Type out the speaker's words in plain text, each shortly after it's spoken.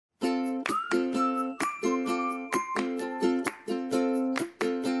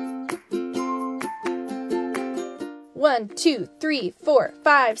1, 2, 3, 4,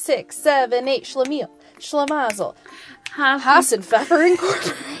 5, 6, 7, 8. Schlemiel. Schlemazel. Hassenpfeffer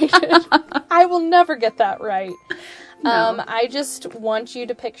Incorporated. I will never get that right. No. I just want you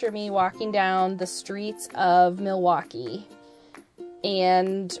to picture me walking down the streets of Milwaukee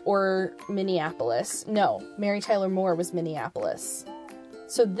or Minneapolis. No, Mary Tyler Moore was Minneapolis.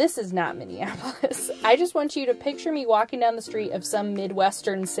 So this is not Minneapolis. I just want you to picture me walking down the street of some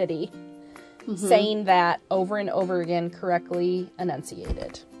Midwestern city, saying that over and over again, correctly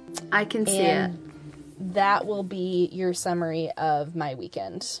enunciated. I can see it. That will be your summary of my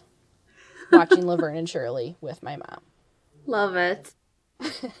weekend. Watching Laverne and Shirley with my mom. Love it.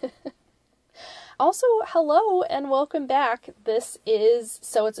 Also, hello and welcome back. This is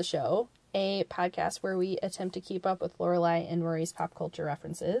So It's a Show, a podcast where we attempt to keep up with Lorelai and Rory's pop culture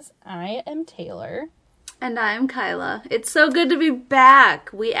references. I am Taylor. And I'm Kyla. It's so good to be back.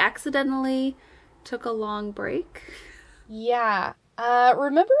 We accidentally took a long break. Yeah.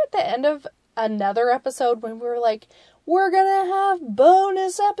 Remember at the end of another episode when we were like, we're gonna have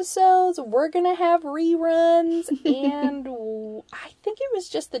bonus episodes, we're gonna have reruns, and I think it was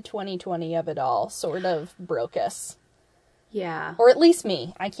just the 2020 of it all sort of broke us. Yeah. Or at least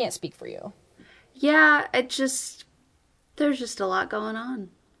me. I can't speak for you. Yeah, there's just a lot going on.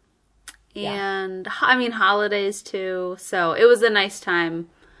 Yeah. And, I mean, holidays too, so it was a nice time,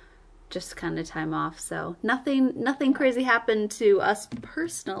 just kind of time off, so nothing crazy happened to us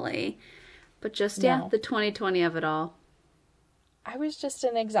personally. But just, No. the 2020 of it all. I was just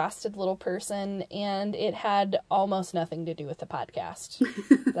an exhausted little person, and it had almost nothing to do with the podcast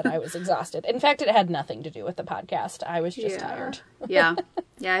that I was exhausted. In fact, it had nothing to do with the podcast. I was just tired. Yeah,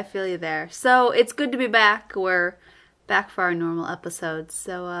 I feel you there. So it's good to be back. We're back for our normal episodes.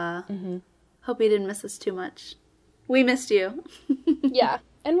 So hope you didn't miss us too much. We missed you. Yeah,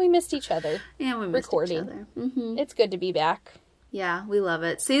 and we missed each other. And we missed each other. Mm-hmm. It's good to be back. Yeah, we love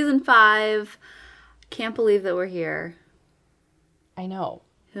it. Season 5. Can't believe that we're here. I know.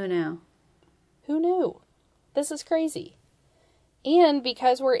 Who knew? Who knew? This is crazy. And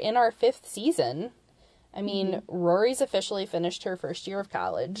because we're in our 5th season, I mean, Rory's officially finished her first year of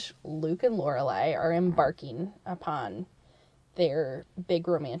college. Luke and Lorelai are embarking upon their big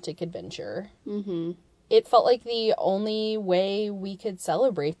romantic adventure. Mm-hmm. It felt like the only way we could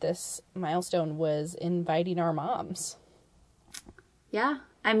celebrate this milestone was inviting our moms. Yeah.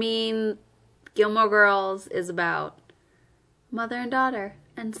 I mean, Gilmore Girls is about mother and daughter.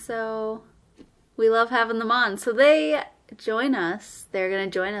 And so we love having them on. So they join us. They're going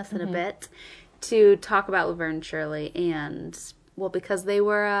to join us in a bit to talk about Laverne and Shirley. And, well, because they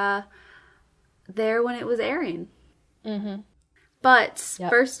were there when it was airing. Mm-hmm. But,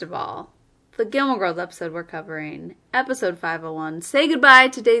 first of all, the Gilmore Girls episode we're covering, episode 501, Say Goodbye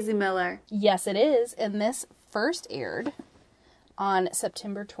to Daisy Miller. Yes, it is. And this first aired on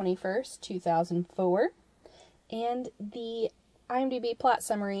September 21st, 2004. And the IMDb plot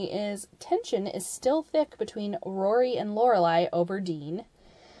summary is, tension is still thick between Rory and Lorelai over Dean.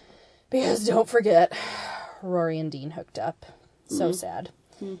 Because don't forget, Rory and Dean hooked up. So sad.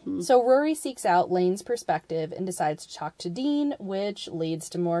 Mm-hmm. So Rory seeks out Lane's perspective and decides to talk to Dean, which leads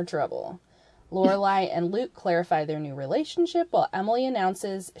to more trouble. Lorelai and Luke clarify their new relationship while Emily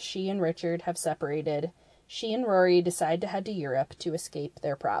announces she and Richard have separated. She and Rory decide to head to Europe to escape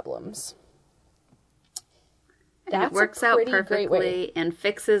their problems. And it works out perfectly and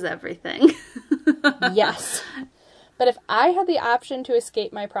fixes everything. Yes. But if I had the option to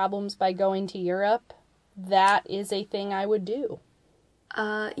escape my problems by going to Europe, that is a thing I would do.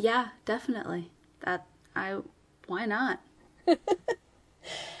 Yeah, definitely. Why not?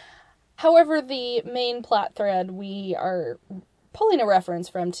 However, the main plot thread we are pulling a reference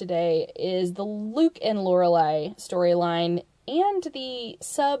from today is the Luke and Lorelai storyline and the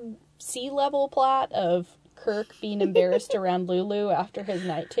sub-sea level plot of Kirk being embarrassed around Lulu after his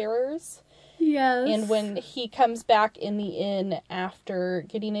night terrors. Yes. And when he comes back in the inn after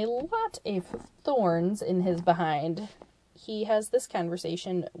getting a lot of thorns in his behind, he has this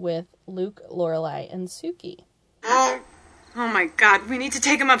conversation with Luke, Lorelai, and Suki. Oh my God, we need to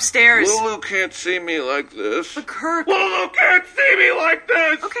take him upstairs. Lulu can't see me like this. But Kirk... Lulu can't see me like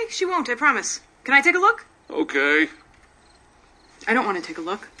this! Okay, she won't, I promise. Can I take a look? Okay. I don't want to take a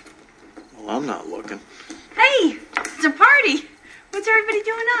look. Well, I'm not looking. Hey, it's a party. What's everybody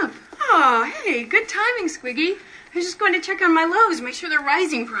doing up? Oh, hey, good timing, Squiggy. I was just going to check on my loaves, make sure they're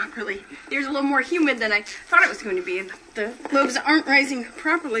rising properly. There's a little more humid than I thought it was going to be, and the loaves aren't rising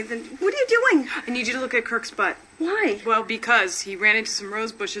properly. Then what are you doing? I need you to look at Kirk's butt. Why? Well, because he ran into some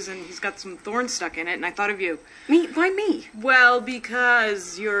rose bushes and he's got some thorns stuck in it, and I thought of you. Me? Why me? Well,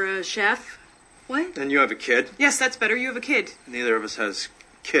 because you're a chef. What? And you have a kid? Yes, that's better. You have a kid. Neither of us has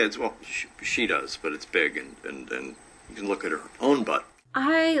kids. Well, she does, but it's big, and you can look at her own butt.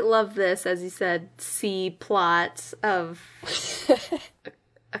 I love this, as you said, C plots of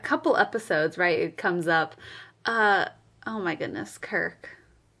a couple episodes, right? It comes up. Oh my goodness, Kirk.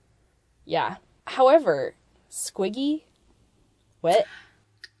 Yeah. However, Squiggy? What?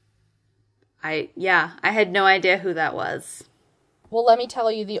 I had no idea who that was. Well, let me tell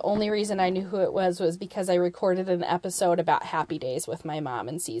you, the only reason I knew who it was because I recorded an episode about Happy Days with my mom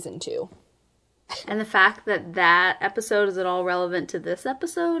in season 2. And the fact that episode is at all relevant to this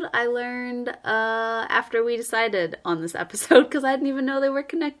episode, I learned after we decided on this episode, because I didn't even know they were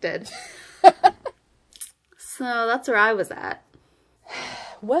connected. So that's where I was at.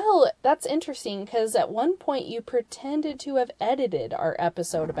 Well, that's interesting, because at one point you pretended to have edited our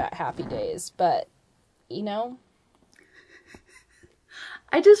episode about Happy Days, but, you know...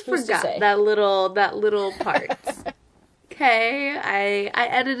 I just Who's to forgot say? that little part. Okay, I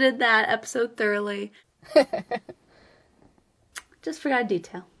edited that episode thoroughly. Just forgot a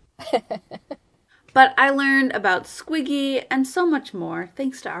detail. But I learned about Squiggy and so much more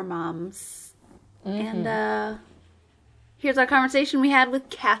thanks to our moms. Mm-hmm. And here's our conversation we had with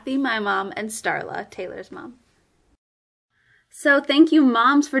Kathy, my mom, and Starla, Taylor's mom. So thank you,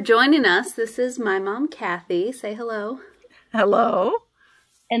 moms, for joining us. This is my mom, Kathy. Say hello. Hello.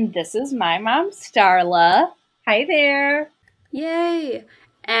 And this is my mom, Starla. Hi there. Yay.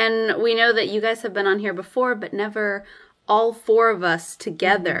 And we know that you guys have been on here before, but never all 4 of us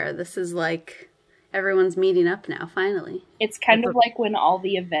together. Mm-hmm. This is like everyone's meeting up now, finally. It's kind of like when all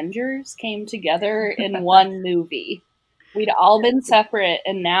the Avengers came together in one movie. We'd all been separate,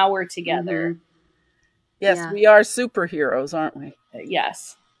 and now we're together. Mm-hmm. Yes, Yeah. We are superheroes, aren't we?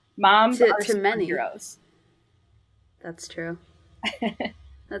 Yes. Moms are to many. superheroes. That's true.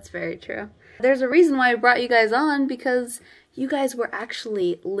 That's very true. There's a reason why I brought you guys on, because you guys were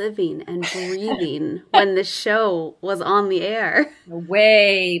actually living and breathing when the show was on the air.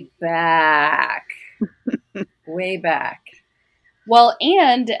 Way back. Way back. Well,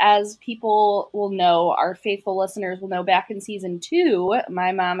 and as people will know, our faithful listeners will know, back in season 2,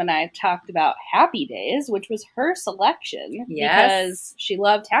 my mom and I talked about Happy Days, which was her selection. Yes. Because she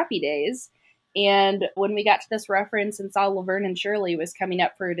loved Happy Days. And when we got to this reference and saw Laverne and Shirley was coming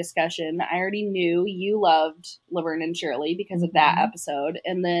up for a discussion, I already knew you loved Laverne and Shirley because of that episode.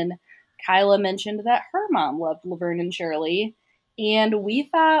 And then Kyla mentioned that her mom loved Laverne and Shirley. And we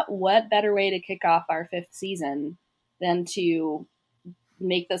thought, what better way to kick off our 5th season than to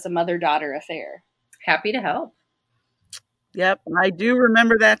make this a mother-daughter affair? Happy to help. Yep, I do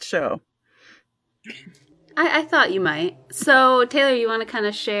remember that show. I thought you might. So, Taylor, you want to kind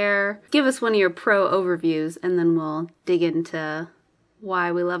of give us one of your pro overviews, and then we'll dig into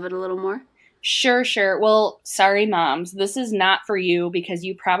why we love it a little more? Sure. Well, sorry, moms. This is not for you because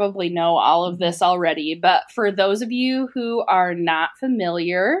you probably know all of this already. But for those of you who are not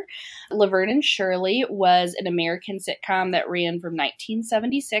familiar, Laverne and Shirley was an American sitcom that ran from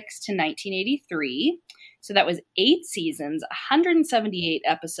 1976 to 1983. So that was 8 seasons, 178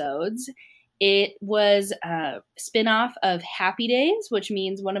 episodes. It was a spinoff of Happy Days, which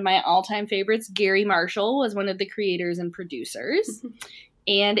means one of my all-time favorites, Gary Marshall, was one of the creators and producers.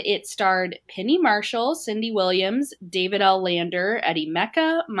 And it starred Penny Marshall, Cindy Williams, David L. Lander, Eddie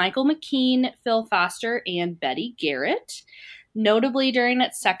Mecca, Michael McKean, Phil Foster, and Betty Garrett. Notably, during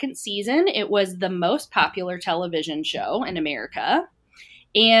its 2nd season, it was the most popular television show in America.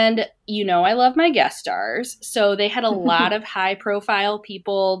 And, you know, I love my guest stars. So they had a lot of high-profile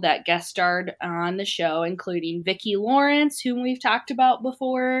people that guest starred on the show, including Vicki Lawrence, whom we've talked about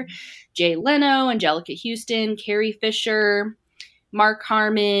before, Jay Leno, Angelica Houston, Carrie Fisher, Mark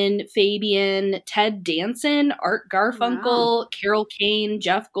Harmon, Fabian, Ted Danson, Art Garfunkel, Carol Kane,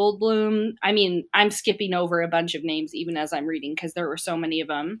 Jeff Goldblum. I mean, I'm skipping over a bunch of names even as I'm reading because there were so many of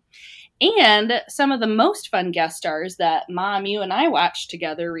them. And some of the most fun guest stars that Mom, you and I watched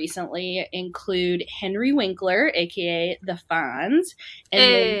together recently include Henry Winkler, a.k.a. The Fonz,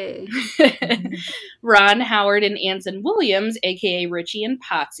 and then Ron Howard and Anson Williams, a.k.a. Richie and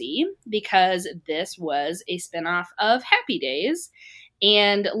Potsy, because this was a spinoff of Happy Days.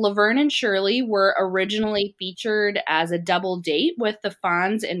 And Laverne and Shirley were originally featured as a double date with the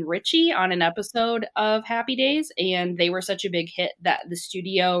Fonz and Richie on an episode of Happy Days. And they were such a big hit that the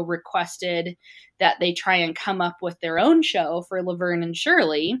studio requested that they try and come up with their own show for Laverne and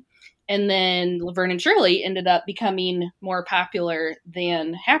Shirley. And then Laverne and Shirley ended up becoming more popular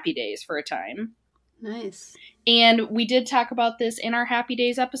than Happy Days for a time. Nice. And we did talk about this in our Happy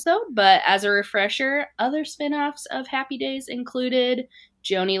Days episode, but as a refresher, other spinoffs of Happy Days included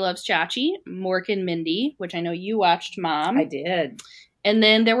Joni Loves Chachi, Mork and Mindy, which I know you watched, Mom. I did. And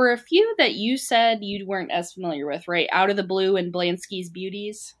then there were a few that you said you weren't as familiar with, right? Out of the Blue and Blansky's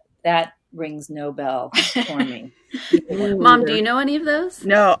Beauties. That rings no bell for me. Mom, do you know any of those?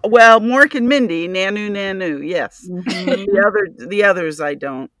 No. Well, Mork and Mindy, Nanu Nanu, yes. Mm-hmm. The others I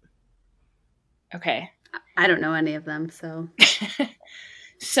don't. Okay. I don't know any of them, so.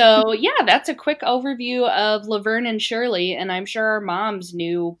 So, yeah, that's a quick overview of Laverne and Shirley, and I'm sure our moms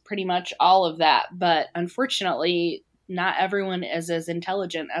knew pretty much all of that, but unfortunately, not everyone is as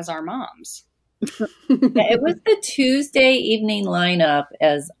intelligent as our moms. It was the Tuesday evening lineup,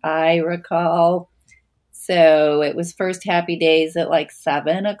 as I recall. So it was first Happy Days at like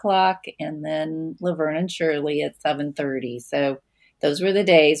 7 o'clock, and then Laverne and Shirley at 7:30. So those were the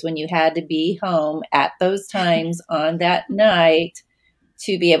days when you had to be home at those times on that night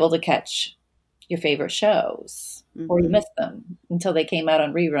to be able to catch your favorite shows, or you missed them until they came out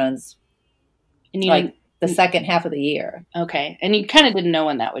on reruns, And you like the second half of the year. Okay. And you kind of didn't know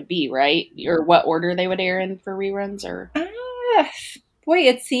when that would be, right? Or what order they would air in for reruns, or? Boy,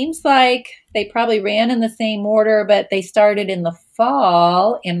 it seems like they probably ran in the same order, but they started in the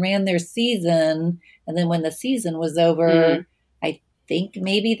fall and ran their season. And then when the season was over, I think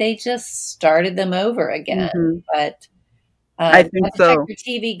maybe they just started them over again. But I think have to check so. your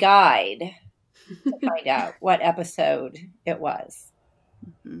TV guide to find out what episode it was.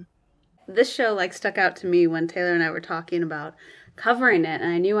 This show like stuck out to me when Taylor and I were talking about covering it,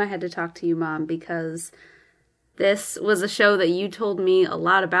 and I knew I had to talk to you, Mom, because this was a show that you told me a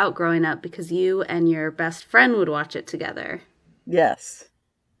lot about growing up because you and your best friend would watch it together. Yes.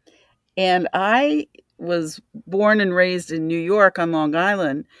 And I was born and raised in New York on Long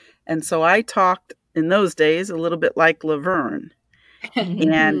Island, and so I talked in those days a little bit like Laverne.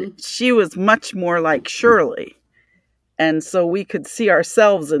 And she was much more like Shirley. And so we could see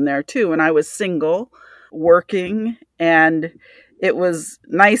ourselves in there too. And I was single, working, and it was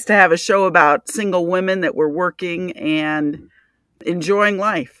nice to have a show about single women that were working and enjoying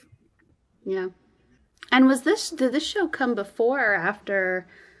life. Yeah. And did this show come before or after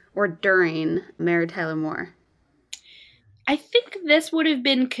or during Mary Tyler Moore? I think this would have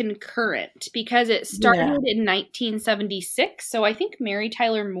been concurrent because it started in 1976. So I think Mary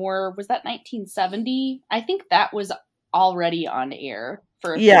Tyler Moore, was that 1970? I think that was already on air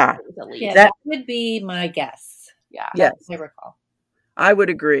for a few years at least. Yeah, that would be my guess. Yeah. Yes. I recall. I would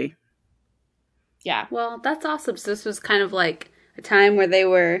agree. Yeah. Well, that's awesome. So this was kind of like a time where they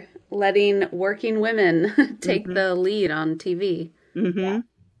were letting working women take the lead on TV. Mm-hmm. Yeah.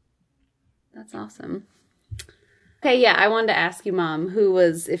 That's awesome. Okay, yeah, I wanted to ask you, Mom, who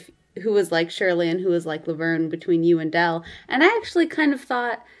was like Shirley and who was like Laverne between you and Del. And I actually kind of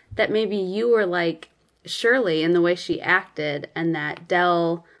thought that maybe you were like Shirley in the way she acted, and that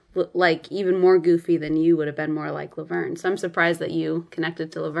Del, like even more goofy than you, would have been more like Laverne. So I'm surprised that you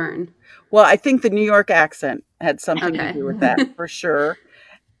connected to Laverne. Well, I think the New York accent had something to do with that, for sure.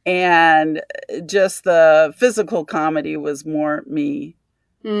 And just the physical comedy was more me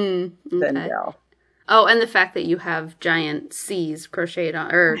than Del. Oh, and the fact that you have giant C's crocheted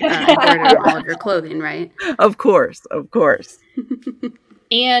on, or embroidered on all of your clothing, right? Of course, of course.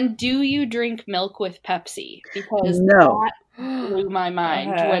 And do you drink milk with Pepsi? Because No. that blew my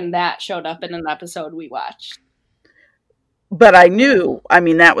mind when that showed up in an episode we watched. But I knew,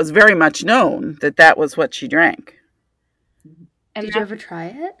 that was very much known that was what she drank. And did you ever try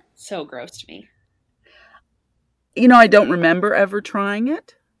it? So gross to me. I don't remember ever trying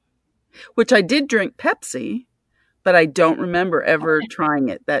it. Which I did drink Pepsi, but I don't remember ever trying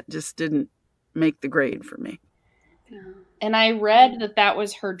it. That just didn't make the grade for me. And I read that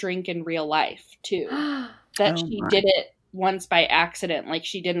was her drink in real life, too. That she did it once by accident. Like,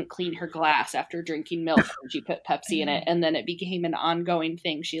 she didn't clean her glass after drinking milk when she put Pepsi in it. And then it became an ongoing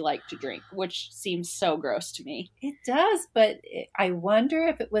thing she liked to drink, which seems so gross to me. It does, but I wonder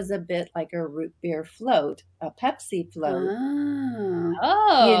if it was a bit like a root beer float, a Pepsi float.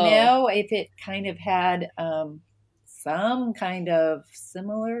 Oh. If it kind of had some kind of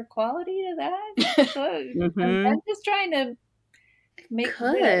similar quality to that. I'm just trying to make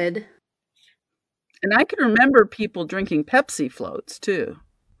good. And I can remember people drinking Pepsi floats too.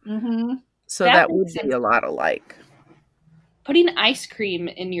 So that would be a lot alike. Putting ice cream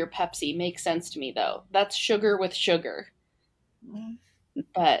in your Pepsi makes sense to me, though. That's sugar with sugar.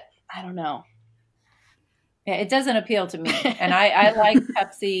 But I don't know. Yeah, it doesn't appeal to me. And I like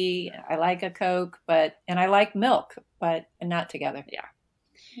Pepsi. I like a Coke, and I like milk, but not together.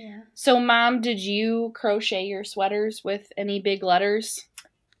 Yeah. So, Mom, did you crochet your sweaters with any big letters?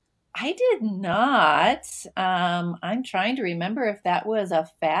 I did not. I'm trying to remember if that was a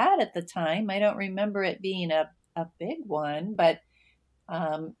fad at the time. I don't remember it being a big one, but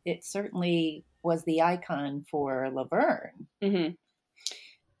it certainly was the icon for Laverne. Mm-hmm.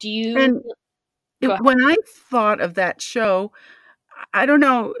 Do you And go ahead? when I thought of that show, I don't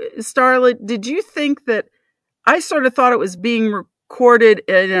know, Starla, did you think that I sort of thought it was being recorded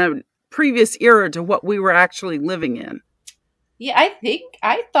in a previous era to what we were actually living in? Yeah,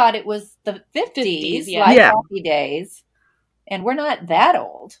 I thought it was the 50s, 50s, yeah. like Yeah, Happy Days, and we're not that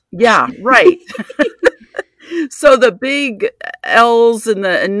old. yeah, right. So the big L's and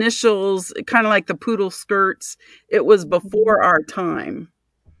the initials, kind of like the poodle skirts, it was before our time.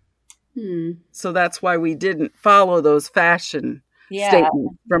 So that's why we didn't follow those fashion Yeah,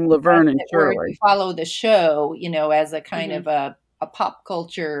 statements from as Laverne and it were, to Shirley. follow the show, as a kind Mhm. of a pop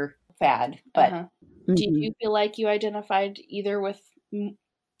culture fad. But Uh-huh. Did Mhm. you feel like you identified either with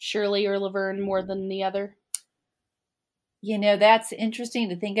Shirley or Laverne more than the other? that's interesting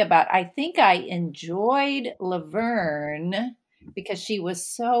to think about. I think I enjoyed Laverne because she was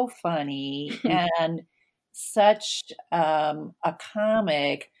so funny and such a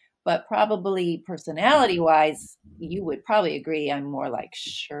comic, but probably personality wise, you would probably agree I'm more like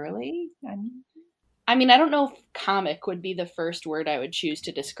Shirley. I mean, I don't know if comic would be the first word I would choose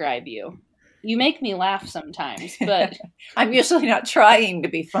to describe you. You make me laugh sometimes, but I'm usually not trying to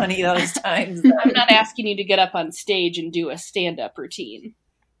be funny those times. I'm not asking you to get up on stage and do a stand-up routine.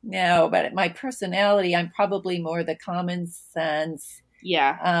 No, but my personality, I'm probably more the common sense,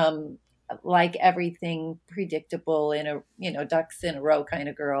 Yeah. like everything predictable in ducks in a row kind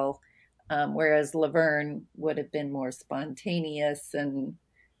of girl. Whereas Laverne would have been more spontaneous and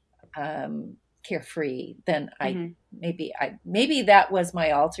carefree than Mhm. maybe that was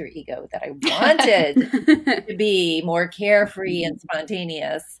my alter ego, that I wanted to be more carefree and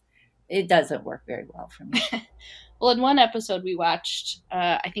spontaneous. It doesn't work very well for me. Well, in one episode we watched,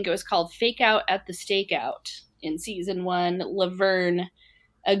 I think it was called Fake Out at the Stakeout in season 1, Laverne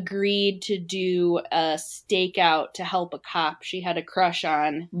agreed to do a stakeout to help a cop she had a crush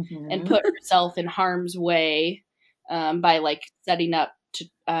on and put herself in harm's way by like setting up to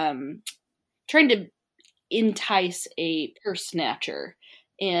trying to entice a purse snatcher.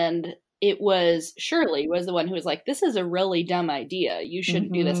 And it was Shirley was the one who was like, this is a really dumb idea, you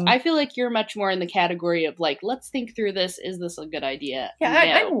shouldn't do this. I feel like you're much more in the category of like, let's think through this, is this a good idea? Yeah,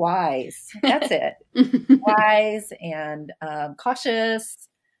 No. I'm wise. That's it. Wise and cautious.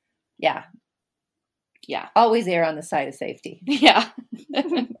 Yeah. Yeah. Always err on the side of safety. Yeah.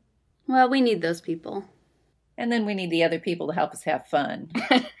 Well, we need those people. And then we need the other people to help us have fun.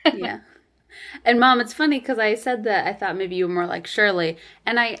 Yeah. And Mom, it's funny because I said that I thought maybe you were more like Shirley.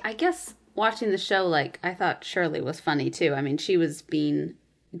 And I guess watching the show, like, I thought Shirley was funny too. I mean, she was being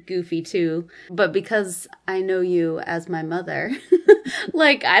goofy too. But because I know you as my mother,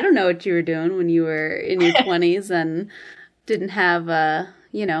 like, I don't know what you were doing when you were in your 20s and didn't have, a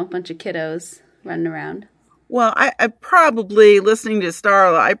bunch of kiddos running around. Well, I probably, listening to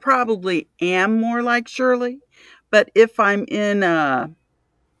Starla, I probably am more like Shirley. But if I'm in a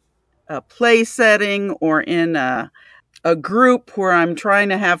play setting or in a group where I'm trying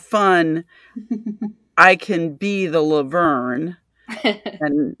to have fun, I can be the Laverne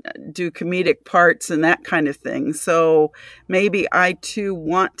and do comedic parts and that kind of thing. So maybe I too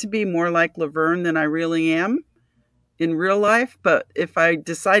want to be more like Laverne than I really am in real life. But if I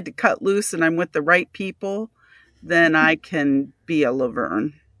decide to cut loose and I'm with the right people, then I can be a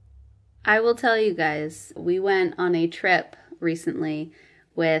Laverne. I will tell you guys, we went on a trip recently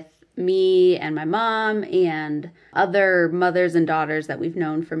with me and my mom and other mothers and daughters that we've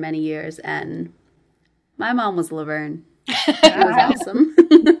known for many years, and my mom was Laverne. It was awesome.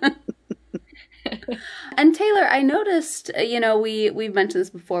 And Taylor, I noticed, we've mentioned this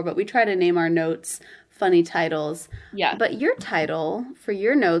before, but we try to name our notes funny titles. Yeah. But your title for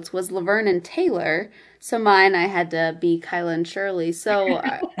your notes was Laverne and Taylor. So mine, I had to be Kyla and Shirley. So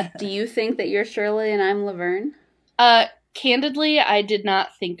do you think that you're Shirley and I'm Laverne? Candidly, I did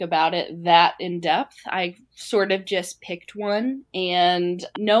not think about it that in depth. I sort of just picked one, and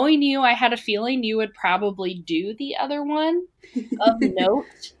knowing you, I had a feeling you would probably do the other one. Of note,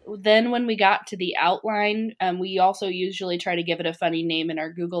 then when we got to the outline, we also usually try to give it a funny name in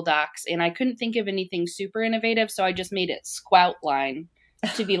our Google Docs, and I couldn't think of anything super innovative, so I just made it Squoutline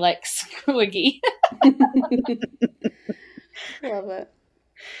to be like Squiggy. Love it.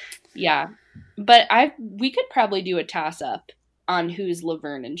 Yeah. But we could probably do a toss-up on who's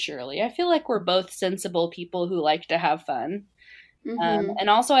Laverne and Shirley. I feel like we're both sensible people who like to have fun. Mm-hmm. And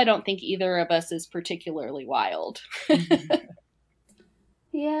also, I don't think either of us is particularly wild.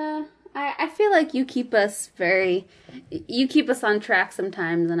 Yeah. I feel like you keep us on track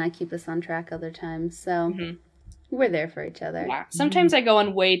sometimes, and I keep us on track other times. So we're there for each other. Yeah. Sometimes I go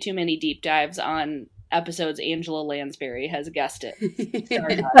on way too many deep dives on episodes Angela Lansbury has guessed it.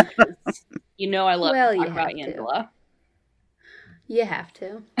 Starred on, 'cause you know I love to talk about Angela. You have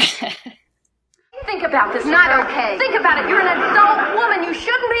to. Think about this. Not okay. Think about it. You're an adult woman. You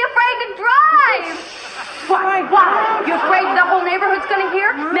shouldn't be afraid to drive. Why? You afraid the whole neighborhood's going to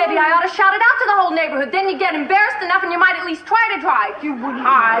hear? Maybe I ought to shout it out to the whole neighborhood. Then you get embarrassed enough and you might at least try to drive. You wouldn't.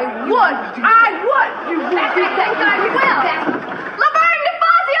 I would. You would. That's the thing that I will. Laverne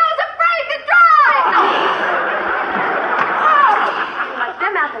DeFazio's afraid to drive. Like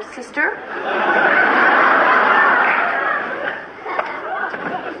them apples, sister.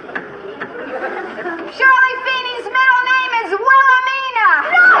 Shirley Feeney's middle name is Wilhelmina.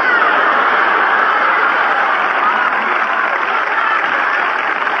 No!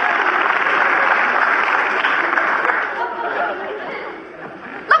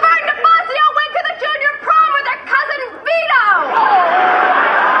 Laverne DeFazio went to the junior prom with her cousin Vito.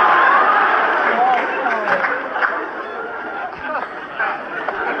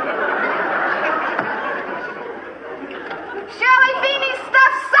 Shirley Feeney's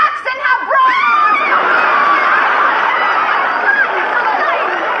stuff sucks in her bra.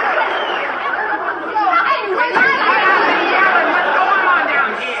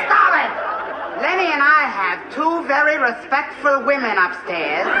 Stop it! Lenny and I have two very respectful women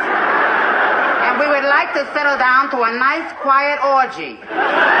upstairs, and we would like to settle down to a nice, quiet orgy.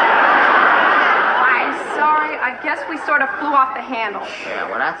 I'm sorry. I guess we sort of flew off the handle. Yeah,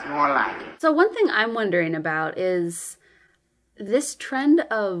 well, that's more like it. So one thing I'm wondering about is this trend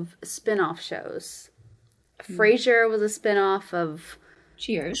of spin-off shows. Frasier was a spin-off of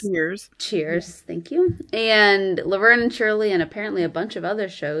Cheers. Cheers, thank you. And Laverne and Shirley and apparently a bunch of other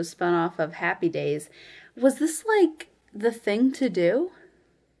shows spun off of Happy Days. Was this like the thing to do?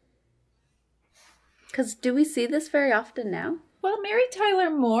 Because do we see this very often now? Well, Mary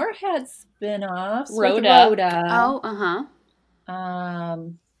Tyler Moore had spin-offs. with Rhoda. Rhoda. Oh,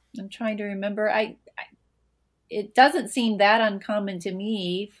 I'm trying to remember. It doesn't seem that uncommon to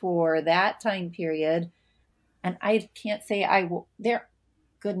me for that time period. And I can't say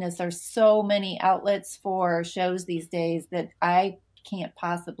goodness, there's so many outlets for shows these days that I can't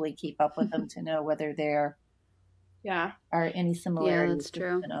possibly keep up with them to know whether there are any similarities. Yeah, that's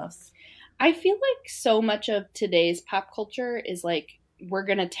true. Spin-offs. I feel like so much of today's pop culture is like we're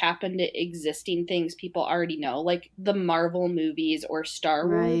going to tap into existing things people already know, like the Marvel movies or Star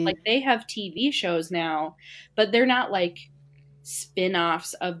Wars. Right. Like they have TV shows now, but they're not like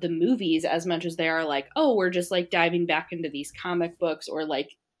spin-offs of the movies as much as they are like, oh, we're just like diving back into these comic books, or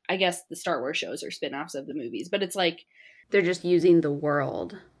like, I guess the Star Wars shows are spin-offs of the movies, but it's like they're just using the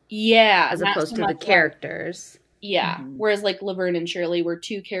world. Yeah. As opposed to the characters. Yeah. Mm-hmm. Whereas like Laverne and Shirley were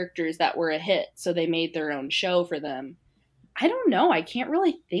two characters that were a hit, so they made their own show for them. I don't know. I can't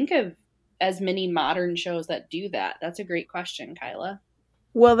really think of as many modern shows that do that. That's a great question, Kyla.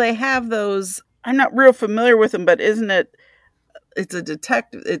 Well, they have those. I'm not real familiar with them, but isn't it? It's a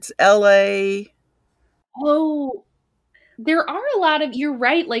detective. It's L.A. Oh, there are a lot of. You're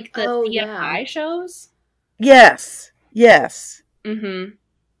right. Like the CSI shows. Yes. Mm-hmm.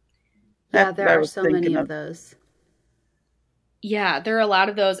 Yeah, there are so many of those. Yeah, there are a lot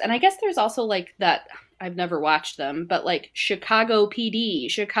of those, and I guess there's also like that. I've never watched them, but like Chicago PD,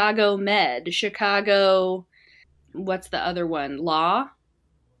 Chicago Med, Chicago. What's the other one? Law.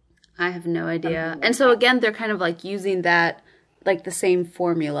 I have no idea. And so again, they're kind of like using that, like the same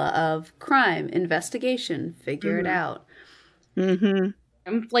formula of crime, investigation, figure it out. Mm-hmm.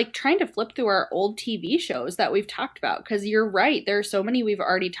 I'm like trying to flip through our old TV shows that we've talked about, because you're right. There are so many we've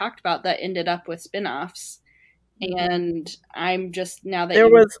already talked about that ended up with spinoffs. And I'm just, now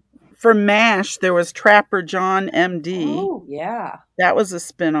that was, for MASH, there was Trapper John MD. Oh, yeah. That was a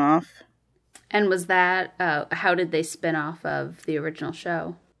spinoff. And was that, how did they spin off of the original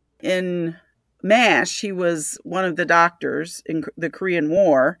show? In MASH, he was one of the doctors in the Korean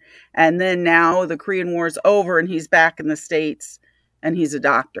War. And then now the Korean War is over and he's back in the States and he's a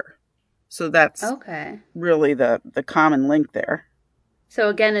doctor. So that's really the common link there. So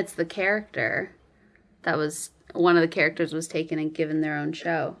again, it's the character that was, one of the characters was taken and given their own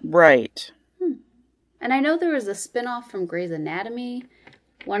show. Right. And I know there was a spinoff from Grey's Anatomy.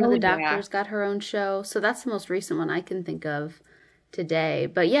 One of the doctors got her own show. So that's the most recent one I can think of today.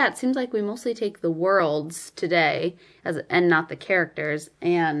 But yeah, it seems like we mostly take the worlds today and not the characters.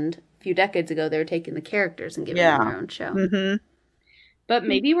 And a few decades ago, they were taking the characters and giving them their own show. Mm-hmm. But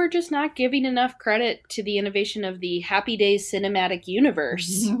maybe we're just not giving enough credit to the innovation of the Happy Days cinematic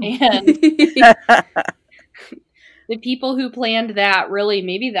universe. And the people who planned that, really,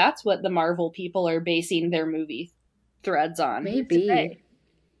 maybe that's what the Marvel people are basing their movie threads on. Maybe. Today.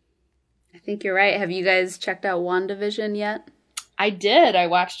 I think you're right. Have you guys checked out WandaVision yet? I did. I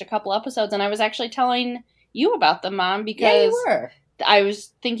watched a couple episodes, and I was actually telling you about them, Mom, because Yeah, you were. I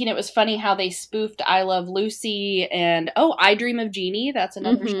was thinking it was funny how they spoofed I Love Lucy and, I Dream of Jeannie. That's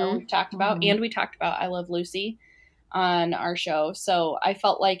another show we've talked about. And we talked about I Love Lucy on our show. So I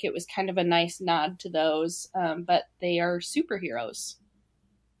felt like it was kind of a nice nod to those. But they are superheroes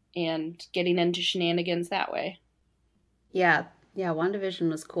and getting into shenanigans that way. Yeah, WandaVision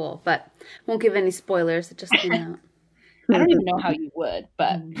was cool, but won't give any spoilers. It just came out. I don't even know how you would,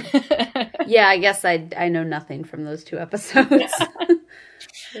 but yeah, I guess I know nothing from those 2 episodes.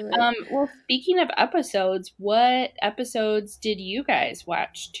 Well, speaking of episodes, what episodes did you guys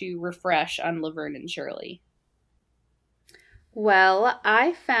watch to refresh on Laverne and Shirley? Well,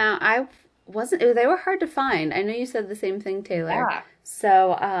 they were hard to find. I know you said the same thing, Taylor. Yeah.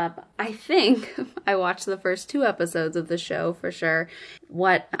 So I think I watched the first 2 episodes of the show for sure.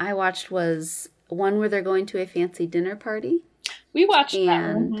 What I watched was one where they're going to a fancy dinner party. We watched that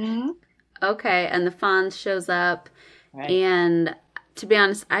and one. Okay, and the Fonz shows up. Right. And to be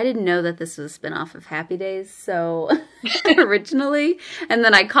honest, I didn't know that this was a spinoff of Happy Days, so originally. And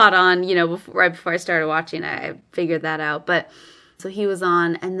then I caught on, right before I started watching, I figured that out. But so he was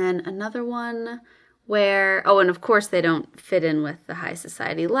on, and then another one where, and of course they don't fit in with the high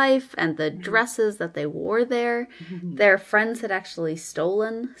society life and the dresses that they wore there. Their friends had actually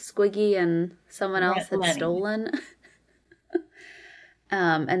stolen, Squiggy and someone else had stolen.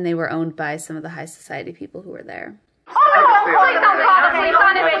 And they were owned by some of the high society people who were there. Oh, please don't call the police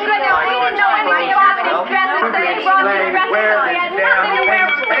on it. We didn't know anything about these dresses. They brought these dresses. We had nothing to wear.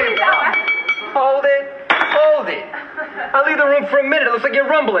 Hold it. I'll leave the room for a minute. It looks like you're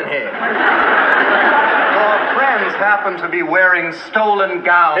rumbling here. Your friends happen to be wearing stolen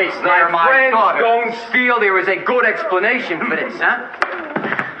gowns. Hey, They're my friends daughter. don't steal. There is a good explanation for this, huh?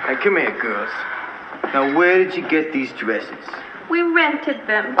 Now, come here, girls. Now, where did you get these dresses? We rented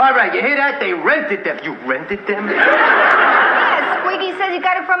them. All right, you hear that? They rented them. You rented them? Yes, Squiggy says he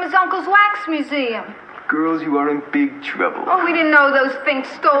got it from his uncle's wax museum. Girls, you are in big trouble. Oh, we didn't know those things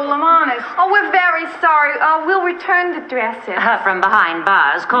stole them on us. Oh, we're very sorry. We'll return the dresses. From behind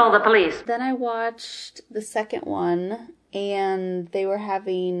bars. Call the police. Then I watched the second one, and they were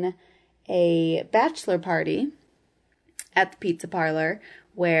having a bachelor party at the pizza parlor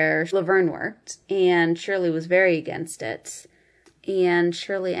where Laverne worked, and Shirley was very against it. And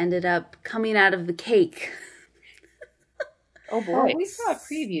Shirley ended up coming out of the cake. Oh boy. We saw a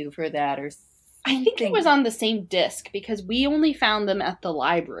preview for that or something. I think it was on the same disc because we only found them at the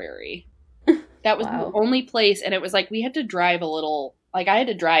library. That was the only place, and it was like we had to drive a little, I had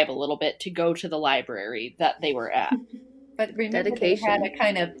to drive a little bit to go to the library that they were at. But remember, Dedication. they had a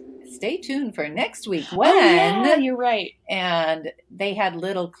kind of stay tuned for next week when. Oh, yeah, you're right. And they had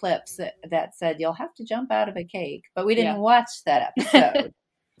little clips that said, you'll have to jump out of a cake. But we didn't watch that episode.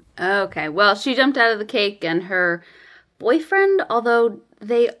 Okay, well, she jumped out of the cake, and her boyfriend, although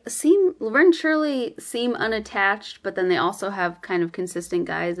Laverne and Shirley seem unattached, but then they also have kind of consistent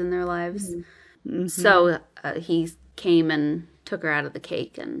guys in their lives. Mm-hmm. So he came and took her out of the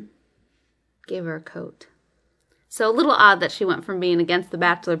cake and gave her a coat. So a little odd that she went from being against the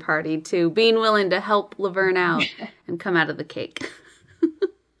bachelor party to being willing to help Laverne out and come out of the cake.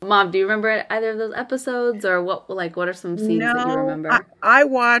 Mom, do you remember either of those episodes, or what are some scenes that you remember? I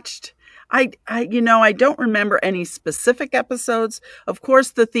watched. I don't remember any specific episodes. Of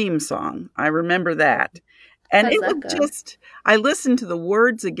course, the theme song. I remember that. And it was just, I listened to the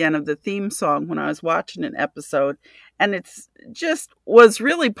words again of the theme song when I was watching an episode, and it's just was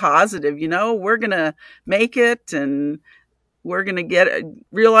really positive. We're going to make it, and we're going to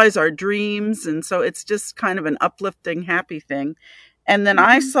realize our dreams. And so it's just kind of an uplifting, happy thing. And then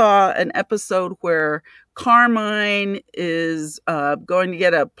I saw an episode where Carmine is going to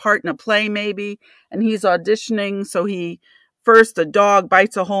get a part in a play maybe, and he's auditioning. So a dog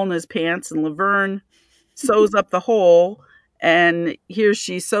bites a hole in his pants, and Laverne sews up the hole, and here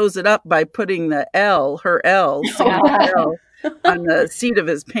she sews it up by putting her L on the seat of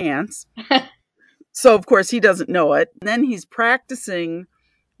his pants. So of course he doesn't know it. And then he's practicing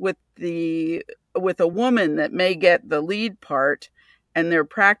with a woman that may get the lead part. And they're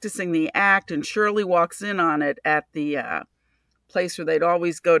practicing the act, and Shirley walks in on it at the place where they'd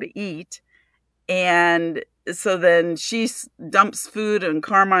always go to eat. And so then she dumps food in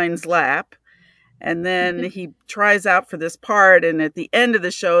Carmine's lap. And then he tries out for this part. And at the end of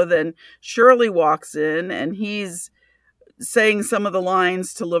the show, then Shirley walks in and he's saying some of the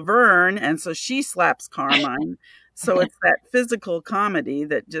lines to Laverne. And so she slaps Carmine. So it's that physical comedy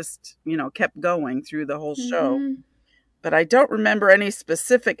that just, kept going through the whole show. But I don't remember any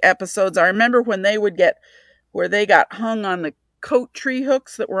specific episodes. I remember when they would where they got hung on the coat tree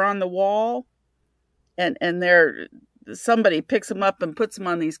hooks that were on the wall. And somebody picks them up and puts them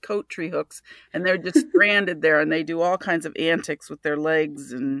on these coat tree hooks, and they're just stranded there, and they do all kinds of antics with their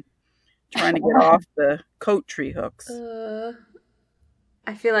legs and trying to get off the coat tree hooks.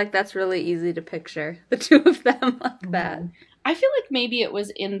 I feel like that's really easy to picture, the two of them like that. I feel like maybe it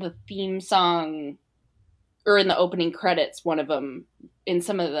was in the theme song or in the opening credits, one of them, in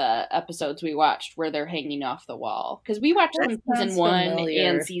some of the episodes we watched where they're hanging off the wall. Because we watched some season 1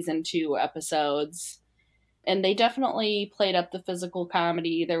 and season 2 episodes. And they definitely played up the physical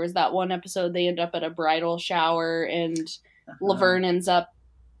comedy. There was that one episode they end up at a bridal shower and Laverne ends up...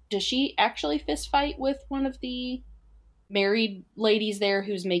 Does she actually fist fight with one of the married ladies there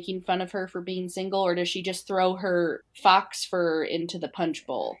who's making fun of her for being single? Or does she just throw her fox fur into the punch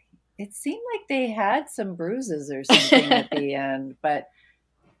bowl? It seemed like they had some bruises or something at the end. But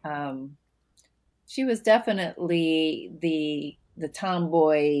she was definitely the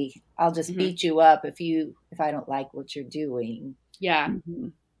tomboy... I'll just beat you up if I don't like what you're doing. Yeah.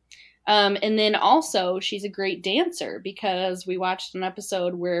 And then also she's a great dancer because we watched an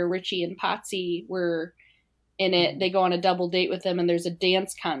episode where Richie and Potsy were in it. They go on a double date with them and there's a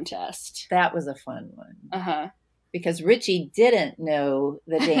dance contest. That was a fun one. Because Richie didn't know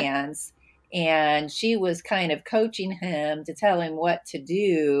the dance and she was kind of coaching him to tell him what to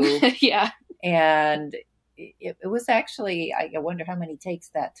do. Yeah. And it was actually, I wonder how many takes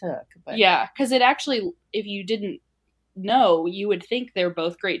that took. But. Yeah, because it actually, if you didn't know, you would think they're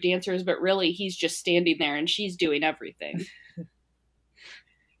both great dancers, but really he's just standing there and she's doing everything.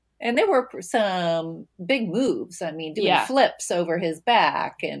 And there were some big moves. I mean, doing flips over his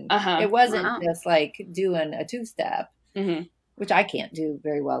back. And it wasn't just like doing a two-step, which I can't do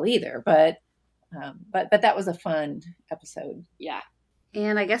very well either. But that was a fun episode. Yeah.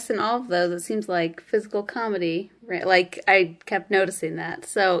 And I guess in all of those, it seems like physical comedy, right? Like, I kept noticing that.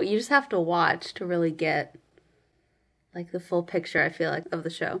 So you just have to watch to really get, like, the full picture, I feel like, of the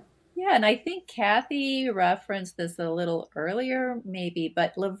show. Yeah, and I think Kathy referenced this a little earlier, maybe,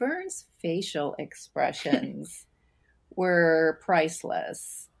 but Laverne's facial expressions were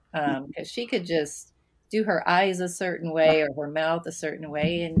priceless. Because she could just do her eyes a certain way or her mouth a certain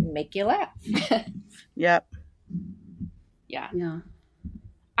way and make you laugh. Yep. Yeah.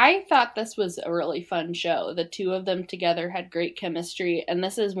 I thought this was a really fun show. The two of them together had great chemistry. And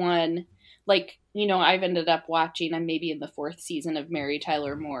this is one, like, I've ended up watching, I'm maybe in the 4th season of Mary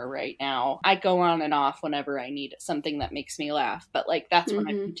Tyler Moore right now. I go on and off whenever I need something that makes me laugh. But, like, that's when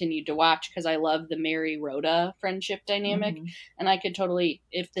I continued to watch because I love the Mary Rhoda friendship dynamic. And I could totally,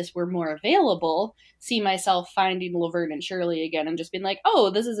 if this were more available, see myself finding Laverne and Shirley again and just being like,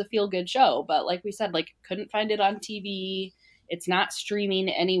 oh, this is a feel-good show. But like we said, like, couldn't find it on TV. It's not streaming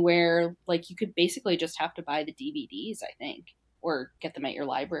anywhere. Like, you could basically just have to buy the DVDs, I think, or get them at your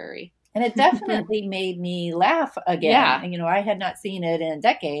library. And it definitely made me laugh again. Yeah. I had not seen it in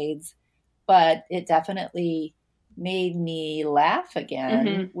decades, but it definitely made me laugh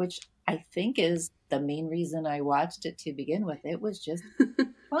again, which I think is the main reason I watched it to begin with. It was just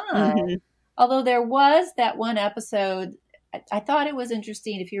fun. Although there was that one episode, I thought it was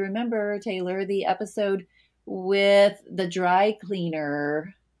interesting. If you remember, Taylor, the episode with the dry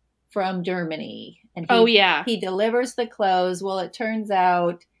cleaner from Germany. And he delivers the clothes. Well, it turns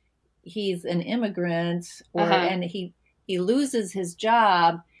out he's an immigrant and he loses his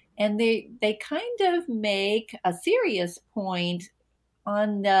job. And they kind of make a serious point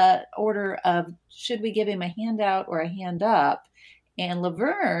on the order of, should we give him a handout or a hand up? And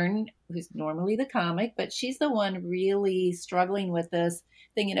Laverne, who's normally the comic, but she's the one really struggling with this,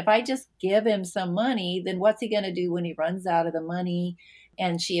 thinking if I just give him some money, then what's he going to do when he runs out of the money?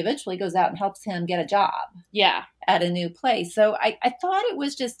 And she eventually goes out and helps him get a job at a new place. So I thought it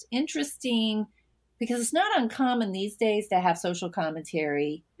was just interesting because it's not uncommon these days to have social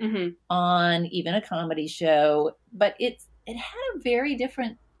commentary on even a comedy show, but it had a very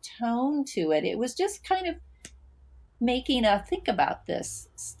different tone to it. It was just kind of making a think about this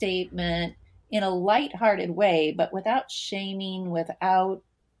statement in a lighthearted way, but without shaming, without,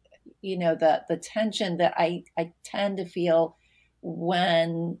 the tension that I tend to feel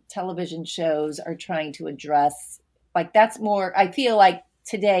when television shows are trying to address, like that's more, I feel like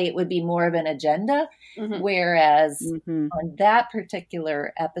today it would be more of an agenda, whereas on that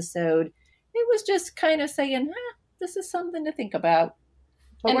particular episode, it was just kind of saying, this is something to think about.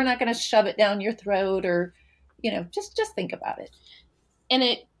 But we're not going to shove it down your throat or, just think about it. And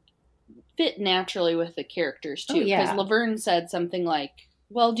it fit naturally with the characters, too. Because Laverne said something like,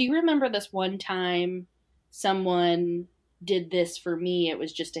 well, do you remember this one time someone did this for me? It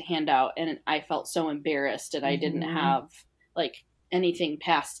was just a handout, and I felt so embarrassed, and I didn't have, anything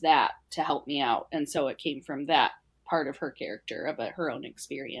past that to help me out. And so it came from that part of her character, of her own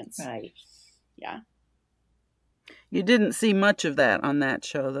experience. Right. Yeah. You didn't see much of that on that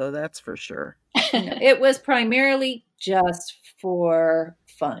show, though, that's for sure. It was primarily just for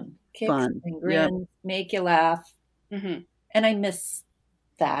fun. Kicks and grins, make you laugh. Mm-hmm. And I miss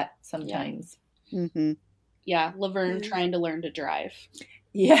that sometimes. Yeah. Mm-hmm. Yeah, Laverne trying to learn to drive.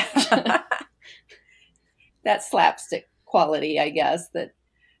 Yeah. That slapstick quality, I guess, that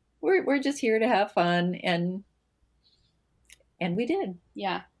we're just here to have fun, and we did.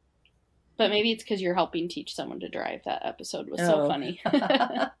 Yeah. But maybe it's because you're helping teach someone to drive. That episode was so funny.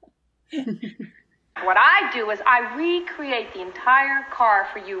 What I do is I recreate the entire car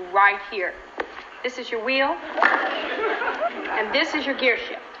for you right here. This is your wheel, and this is your gear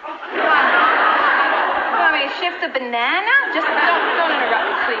shift. You want me to shift the banana? Just don't interrupt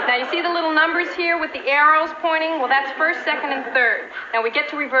me, please. Now, you see the little numbers here with the arrows pointing? Well, that's first, second, and third. Now, we get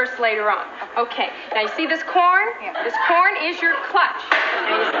to reverse later on. Okay. Now, you see this corn? Yeah. This corn is your clutch.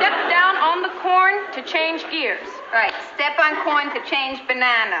 Now, you step down on the corn to change gears. Right. Step on corn to change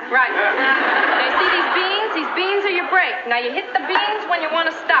banana. Right. Now, you see these beans? These beans are your brake. Now, you hit the beans when you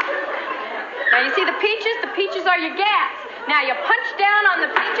want to stop. Now, you see the peaches? The peaches are your gas. Now, you punch down on the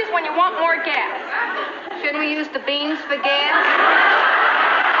peaches when you want more gas. Shouldn't we use the beans for gas?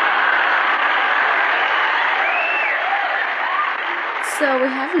 So we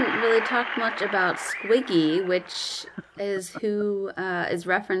haven't really talked much about Squiggy, which is who is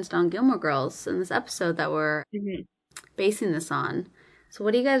referenced on Gilmore Girls in this episode that we're basing this on. So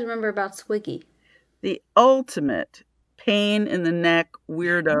what do you guys remember about Squiggy? The ultimate pain in the neck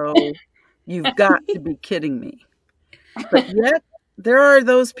weirdo. You've got to be kidding me. But yet, there are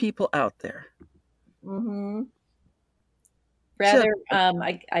those people out there. Mm-hmm. Rather,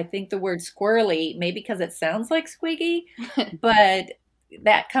 I think the word squirrely, maybe because it sounds like Squiggy, but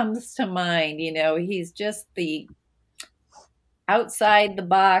that comes to mind. He's just the outside the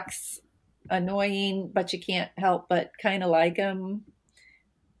box, annoying, but you can't help but kind of like him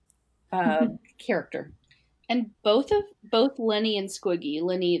character. And both Lenny and Squiggy,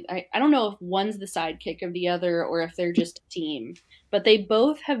 Lenny, I don't know if one's the sidekick of the other or if they're just a team, but they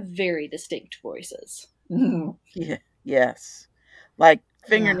both have very distinct voices. Yeah, yes. Like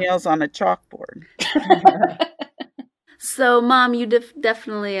fingernails on a chalkboard. So, Mom, you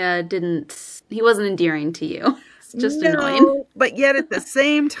definitely he wasn't endearing to you. It's just annoying. But yet at the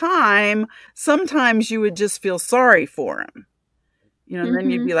same time, sometimes you would just feel sorry for him. Then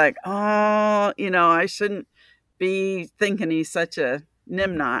you'd be like, oh, I shouldn't be thinking he's such a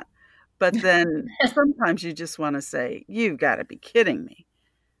nimnot. But then sometimes you just want to say, you've got to be kidding me.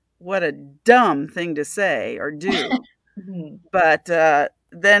 What a dumb thing to say or do. But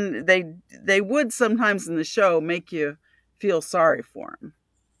then they would sometimes in the show make you feel sorry for him.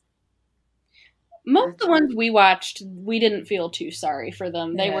 Most of the ones we watched, we didn't feel too sorry for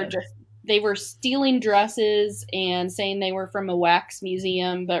them. They were stealing dresses and saying they were from a wax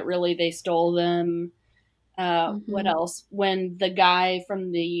museum, but really they stole them. What else? When the guy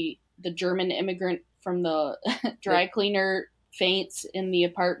from the German immigrant from the dry cleaner faints in the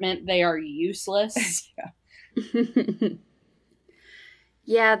apartment, they are useless.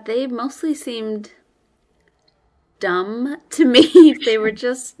 Yeah, they mostly seemed dumb to me. They were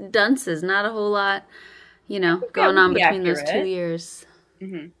just dunces, not a whole lot, going on between those 2 years.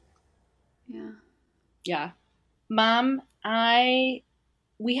 Mm-hmm. Yeah. Yeah. Mom,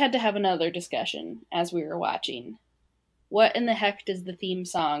 we had to have another discussion as we were watching. What in the heck does the theme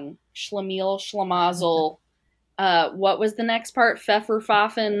song, Schlemiel, Schlemazel, what was the next part? Pfeffer,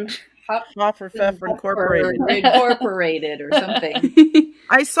 Pfaffen? Pfeffer, Pfeffer Incorporated. Incorporated or something.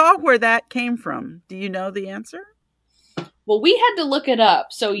 I saw where that came from. Do you know the answer? Well, we had to look it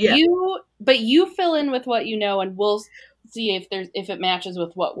up. So you fill in with what you know, and we'll see if it matches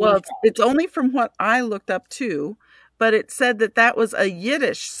with what we found. It's only from what I looked up too, but it said that was a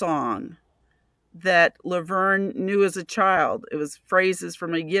Yiddish song that Laverne knew as a child. It was phrases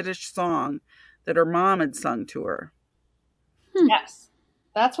from a Yiddish song that her mom had sung to her. Yes.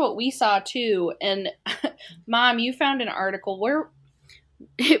 That's what we saw too. And Mom, you found an article where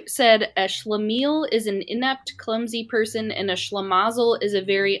it said a schlemiel is an inept, clumsy person and a schlemazel is a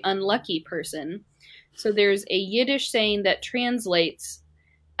very unlucky person. So there's a Yiddish saying that translates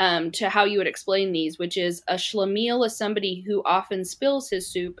to how you would explain these, which is a schlemiel is somebody who often spills his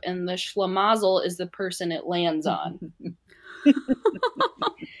soup, and the schlemazel is the person it lands on.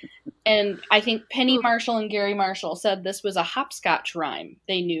 And I think Penny Marshall and Gary Marshall said this was a hopscotch rhyme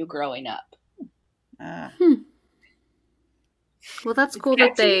they knew growing up. Well, that's cool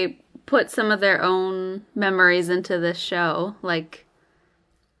that they put some of their own memories into this show. Like,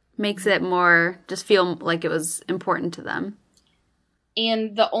 makes it more, just feel like it was important to them.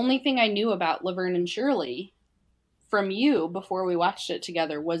 And the only thing I knew about Laverne and Shirley from you before we watched it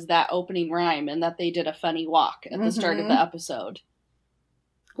together was that opening rhyme and that they did a funny walk at the start of the episode.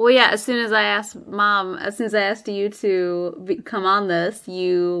 Well, yeah, as soon as I asked you to come on this,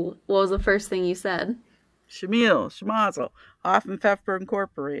 what was the first thing you said? Shamil, Shemazel, Off and Pfeffer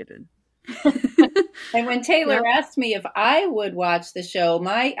Incorporated. And when Taylor asked me if I would watch the show,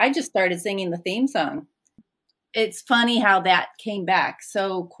 I just started singing the theme song. It's funny how that came back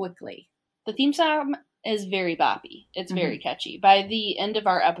so quickly. The theme song is very boppy. It's very catchy. By the end of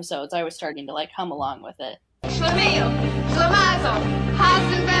our episodes, I was starting to like hum along with it. Schlemiel, Schlemazel,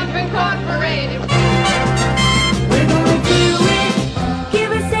 Haas and Pfeffer Incorporated. We're gonna do it.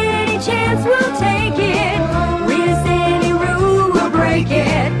 Give us any chance, we'll take it. Read us any rule, we'll break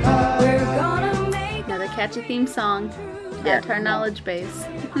it. We're gonna make another catchy theme song. Add to our knowledge base.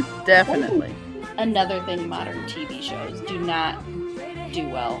 Definitely. Another thing modern TV shows do not do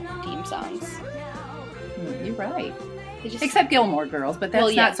well theme songs. You're right. Except Gilmore Girls, but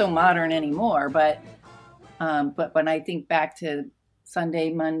that's not so modern anymore. But when I think back to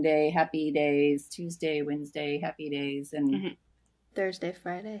Sunday, Monday, Happy Days, Tuesday, Wednesday, Happy Days, and Thursday,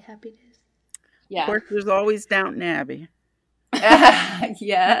 Friday, Happy Days. Yeah. Of course, there's always Downton Abbey.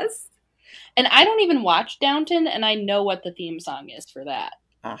 Yes. And I don't even watch Downton, and I know what the theme song is for that.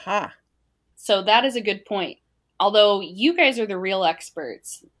 Aha. So that is a good point. Although you guys are the real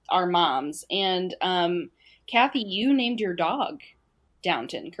experts, our moms. And Kathy, you named your dog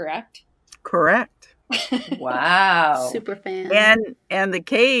Downton, correct? Correct. Wow. Super fan. And the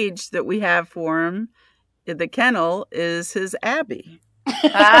cage that we have for him, the kennel, is his Abbey.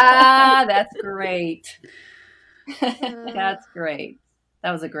 That's great. That's great.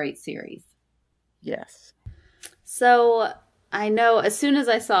 That was a great series. Yes. So I know as soon as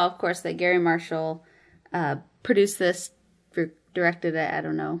I saw, of course, that Gary Marshall produced this, directed it, I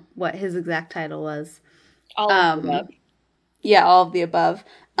don't know what his exact title was. All of the above. Yeah, all of the above.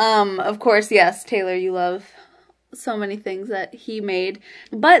 Of course, yes, Taylor, you love so many things that he made.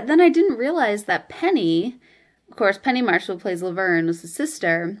 But then I didn't realize that Penny, of course, Penny Marshall plays Laverne, was his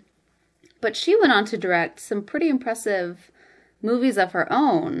sister. But she went on to direct some pretty impressive movies of her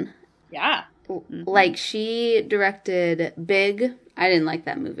own. Yeah. Like, she directed Big. I didn't like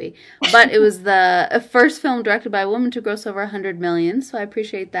that movie. But it was the first film directed by a woman to gross over $100 million, so I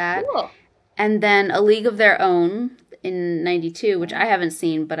appreciate that. Cool. And then A League of Their Own in 92, which I haven't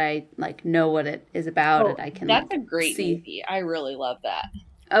seen, but I know what it is about. Oh, I can that's a great see. movie. I really love that.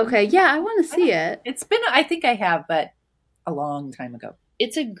 Okay, yeah, I want to see it. It's been, I think I have, but a long time ago.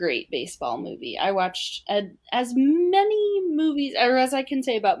 It's a great baseball movie. I watched as many movies, or as I can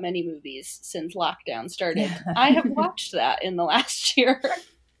say about many movies since lockdown started. I have watched that in the last year.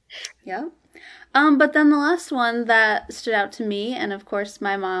 Yeah. But then the last one that stood out to me, and of course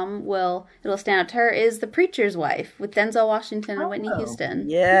my mom it'll stand out to her, is The Preacher's Wife with Denzel Washington and Whitney Houston.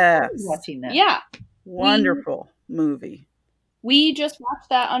 Yes. Watching that. Yeah. Wonderful movie. We just watched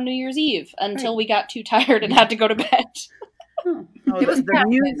that on New Year's Eve until we got too tired and had to go to bed. Oh, it was the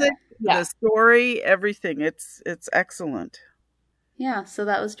music, the story, everything. It's excellent. Yeah, so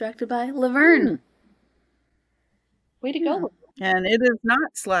that was directed by Laverne. Way to go. And it is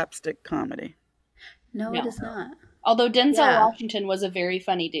not slapstick comedy. No, it is not. Although Denzel Washington was a very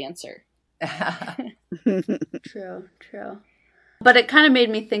funny dancer. True. But it kind of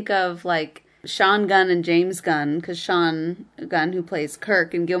made me think of Sean Gunn and James Gunn, because Sean Gunn, who plays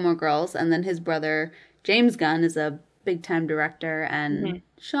Kirk in Gilmore Girls, and then his brother James Gunn is a big-time director, and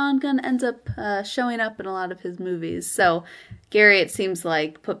Sean Gunn ends up showing up in a lot of his movies. So Gary, it seems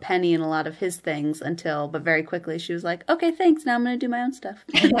like, put Penny in a lot of his things but very quickly she was like, okay, thanks, now I'm going to do my own stuff.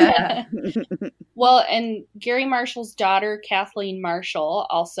 Well, and Gary Marshall's daughter, Kathleen Marshall,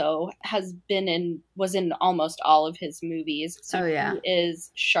 also was in almost all of his movies. So she is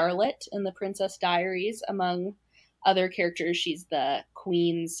Charlotte in The Princess Diaries, among other characters. She's the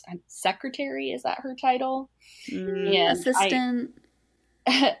Queen's secretary. Is that her title? Assistant.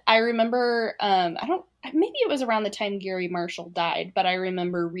 I remember, maybe it was around the time Gary Marshall died, but I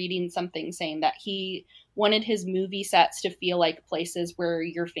remember reading something saying that he wanted his movie sets to feel like places where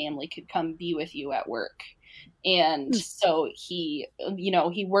your family could come be with you at work. And so he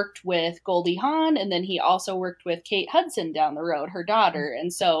worked with Goldie Hawn, and then he also worked with Kate Hudson down the road, her daughter.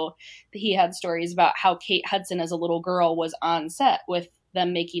 And so he had stories about how Kate Hudson as a little girl was on set with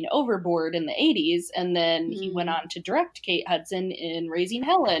them making Overboard in the 80s, and then he went on to direct Kate Hudson in Raising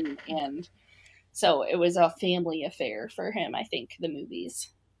Helen, and so it was a family affair for him, I think, the movies.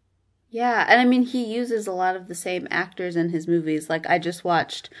 Yeah, and I mean, he uses a lot of the same actors in his movies. Like, I just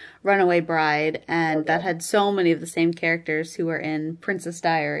watched Runaway Bride, and that had so many of the same characters who were in Princess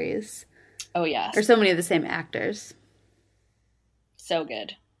Diaries. Oh, yes. Or so many of the same actors. So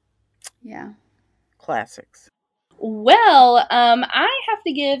good. Yeah. Classics. Well, I have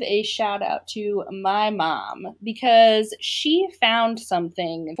to give a shout out to my mom because she found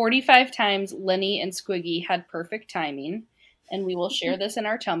something 45 times Lenny and Squiggy had perfect timing, and we will share this in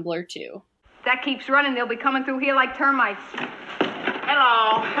our Tumblr too. That keeps running, they'll be coming through here like termites.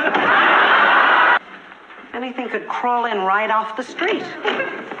 Hello. Anything could crawl in right off the street.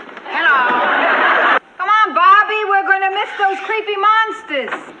 Hello. Come on, Bobby, we're going to miss those creepy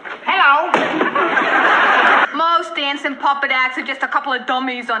monsters. Hello. Most dancing puppet acts are just a couple of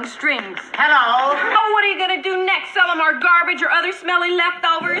dummies on strings. Hello. Oh, what are you going to do next? Sell them our garbage or other smelly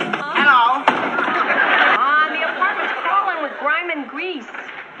leftovers? Hello. The apartment's crawling with grime and grease.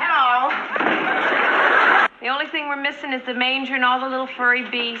 Hello. The only thing we're missing is the manger and all the little furry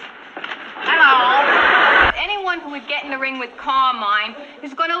beasts. Hello. Anyone who would get in the ring with Carmine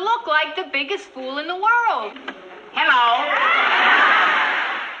is going to look like the biggest fool in the world. Hello.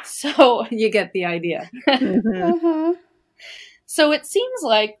 So You get the idea. So it seems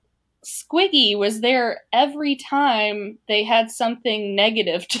like Squiggy was there every time they had something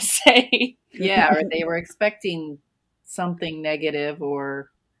negative to say. Yeah, or they were expecting something negative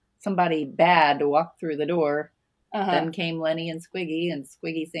or somebody bad to walk through the door. Then came Lenny and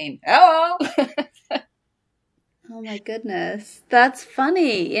Squiggy saying, hello! Oh my goodness. That's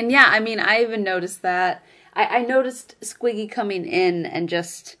funny. And yeah, I mean, I even noticed that. I noticed Squiggy coming in and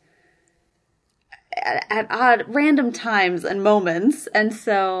just at odd random times and moments. And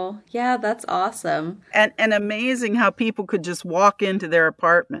so, yeah, that's awesome. And amazing how people could just walk into their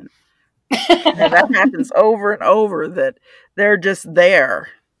apartment. And that happens over and over, that they're just there.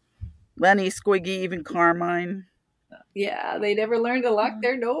 Lenny, Squiggy, even Carmine. Yeah, they never learned to lock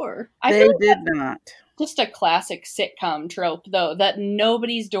their door. They did not. Just a classic sitcom trope, though, that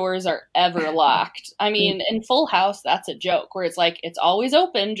nobody's doors are ever locked. I mean, in Full House, that's a joke, where it's like, it's always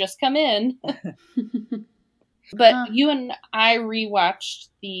open, just come in. But you and I rewatched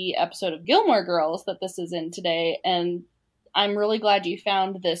the episode of Gilmore Girls that this is in today, and I'm really glad you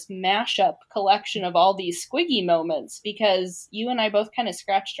found this mashup collection of all these Squiggy moments, because you and I both kind of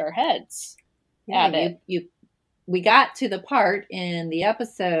scratched our heads at it. We got to the part in the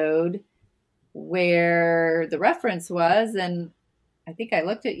episode where the reference was, and I think I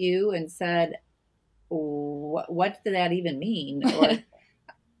looked at you and said, what did that even mean? Or,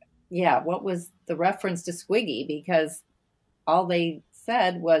 yeah, what was the reference to Squiggy? Because all they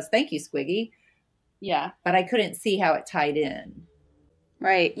said was, thank you, Squiggy. Yeah. But I couldn't see how it tied in.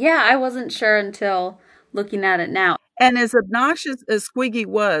 Right. Yeah, I wasn't sure until looking at it now. And as obnoxious as Squiggy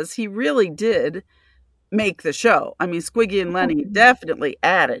was, he really did make the show. I mean, Squiggy and Lenny definitely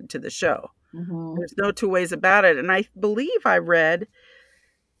added to the show. Mm-hmm. There's no two ways about it. And I believe I read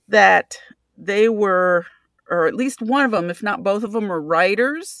that they were, or at least one of them, if not both of them, were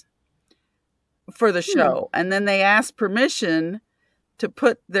writers for the show. And then they asked permission to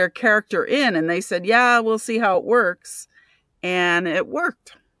put their character in, and they said, yeah, we'll see how it works. And it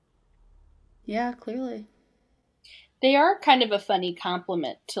worked. Yeah, clearly. They are kind of a funny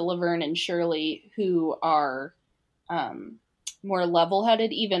compliment to Laverne and Shirley, who are more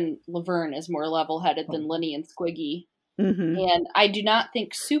level-headed. Even Laverne is more level-headed than Lenny and Squiggy. Mm-hmm. And I do not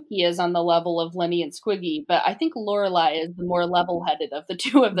think Suki is on the level of Lenny and Squiggy, but I think Lorelai is the more level-headed of the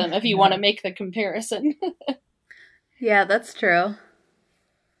two of them, if you want to make the comparison. Yeah, that's true.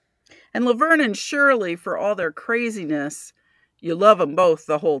 And Laverne and Shirley, for all their craziness, you love them both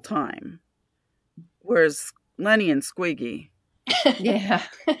the whole time. Whereas Lenny and Squiggy, yeah,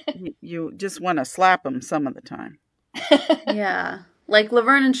 you just want to slap them some of the time. Yeah. Like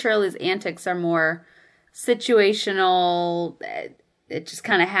Laverne and Shirley's antics are more situational. It just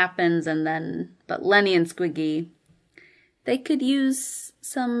kind of happens, and then, but Lenny and Squiggy, they could use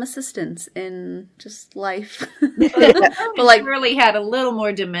some assistance in just life. But like really had a little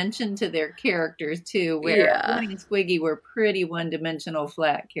more dimension to their characters too, where Lenny and Squiggy were pretty one-dimensional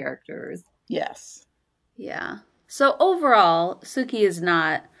flat characters. Yes. Yeah. So overall, Suki is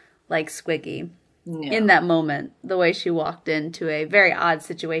not like Squiggy in that moment, the way she walked into a very odd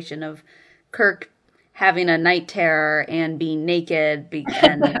situation of Kirk having a night terror and being naked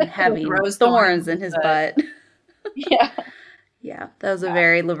and having thorns in his butt. Yeah. Yeah, that was a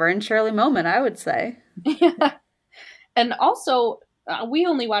very Laverne Shirley moment, I would say. Yeah. And also, we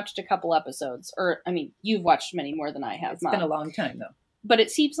only watched a couple episodes. Or, I mean, you've watched many more than I have, It's Mom. been a long time, though. But it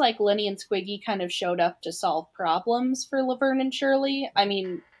seems like Lenny and Squiggy kind of showed up to solve problems for Laverne and Shirley. I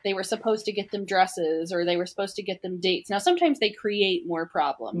mean, they were supposed to get them dresses, or they were supposed to get them dates. Now, sometimes they create more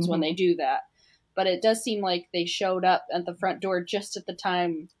problems when they do that. But it does seem like they showed up at the front door just at the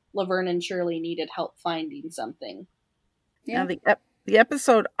time Laverne and Shirley needed help finding something. Yeah. Now, the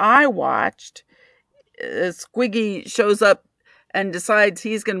episode I watched, Squiggy shows up and decides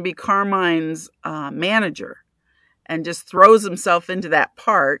he's going to be Carmine's manager and just throws himself into that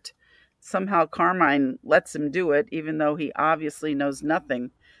part. Somehow Carmine lets him do it, even though he obviously knows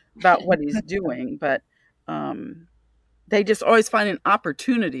nothing about what he's doing. But they just always find an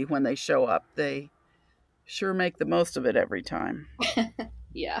opportunity when they show up. They sure make the most of it every time.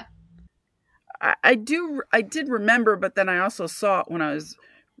 Yeah. I did remember, but then I also saw it when I was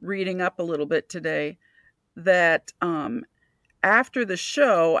reading up a little bit today, that after the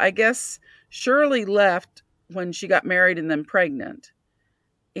show, I guess Shirley left when she got married and then pregnant.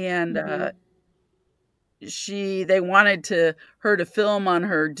 And they wanted her to film on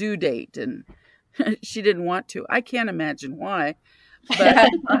her due date, and she didn't want to. I can't imagine why.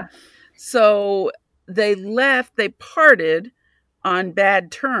 But so they left, they parted on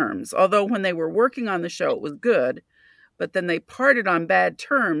bad terms. Although when they were working on the show, it was good. But then they parted on bad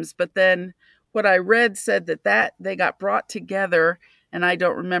terms. But then what I read said that they got brought together, and I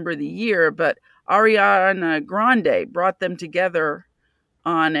don't remember the year, but Ariana Grande brought them together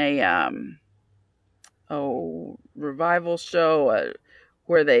on a revival show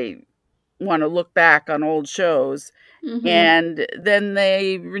where they want to look back on old shows. And then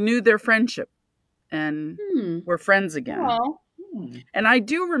they renewed their friendship and were friends again. And I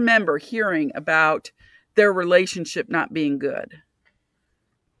do remember hearing about their relationship not being good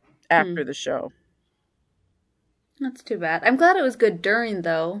after the show. That's too bad. I'm glad it was good during,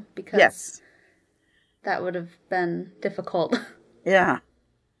 though, because that would have been difficult. Yeah.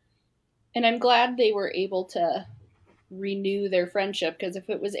 And I'm glad they were able to renew their friendship, because if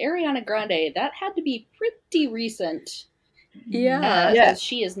it was Ariana Grande, that had to be pretty recent. Yeah. Because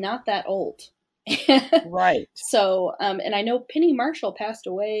she is not that old. Right. So, and I know Penny Marshall passed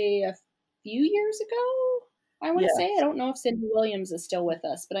away a few years ago, I want to say. I don't know if Cindy Williams is still with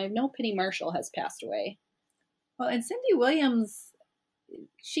us, but I know Penny Marshall has passed away. Well, and Cindy Williams,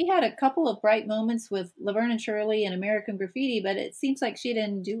 she had a couple of bright moments with Laverne and Shirley and American Graffiti, but it seems like she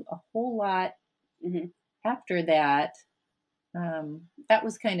didn't do a whole lot after that. That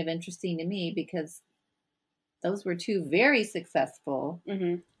was kind of interesting to me, because those were two very successful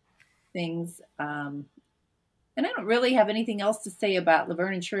things. And I don't really have anything else to say about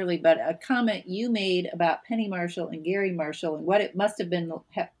Laverne and Shirley, but a comment you made about Penny Marshall and Gary Marshall and what it must have been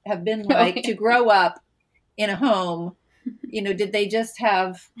like to grow up in a home. You know, did they just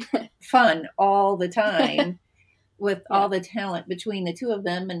have fun all the time with all the talent between the two of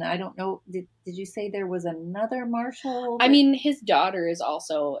them? And I don't know, did you say there was another Marshall? I mean, his daughter is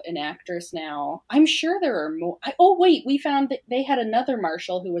also an actress now. I'm sure there are more. We found that they had another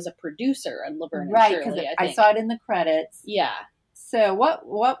Marshall who was a producer on Laverne and Shirley, I think. I saw it in the credits. Yeah. So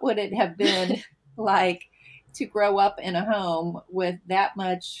what would it have been like to grow up in a home with that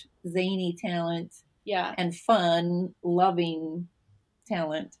much zany talent? Yeah. And fun, loving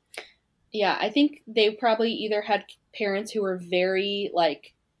talent. Yeah, I think they probably either had parents who were very,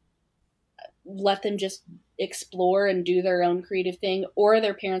 like, let them just explore and do their own creative thing, or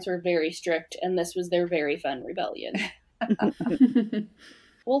their parents were very strict, and this was their very fun rebellion.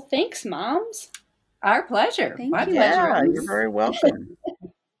 Well, thanks, Moms. Our pleasure. My pleasure. Yeah, you're very welcome.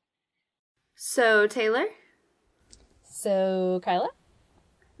 So, Taylor? So, Kyla?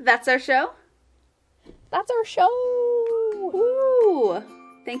 That's our show? That's our show! Woo!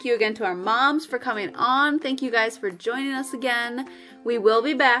 Thank you again to our moms for coming on. Thank you guys for joining us again. We will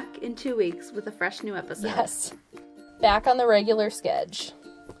be back in 2 weeks with a fresh new episode. Yes. Back on the regular schedule.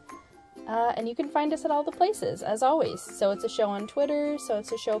 And you can find us at all the places, as always. So it's a show on Twitter, so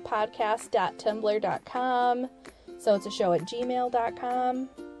it's a show podcast.tumblr.com, so it's a show at gmail.com.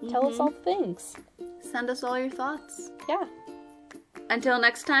 Tell us all the things. Send us all your thoughts. Yeah. Until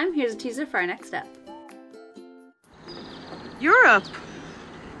next time, here's a teaser for our next step. Europe.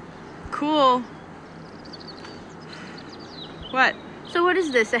 Cool. What? So what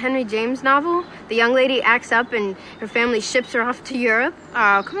is this, a Henry James novel? The young lady acts up and her family ships her off to Europe?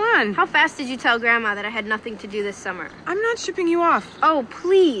 Oh, come on. How fast did you tell Grandma that I had nothing to do this summer? I'm not shipping you off. Oh,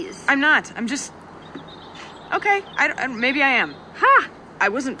 please. I'm not. I'm just... Okay, maybe I am. Ha! I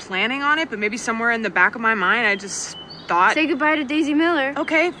wasn't planning on it, but maybe somewhere in the back of my mind I just thought... Say goodbye to Daisy Miller.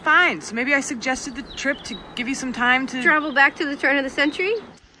 Okay, fine. So maybe I suggested the trip to give you some time to... Travel back to the turn of the century?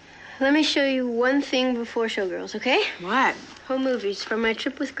 Let me show you one thing before Showgirls, okay? What? Home movies from my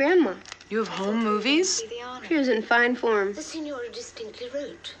trip with Grandma. You have home movies? Here's in fine form. The Signora distinctly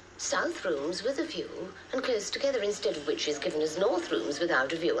wrote, south rooms with a view and close together, instead of which she's given us north rooms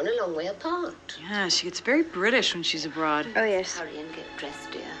without a view and a long way apart. Yeah, she gets very British when she's abroad. Oh, yes. Hurry and get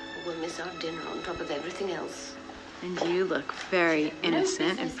dressed, dear, or we'll miss our dinner on top of everything else. And you look very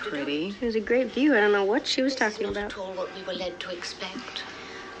innocent and pretty. It was a great view. I don't know what she was talking about. Not at all what we were led to expect.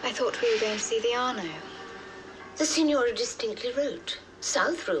 I thought we were going to see the Arno. The Signora distinctly wrote,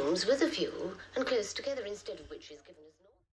 south rooms with a view and close together, instead of which she's given us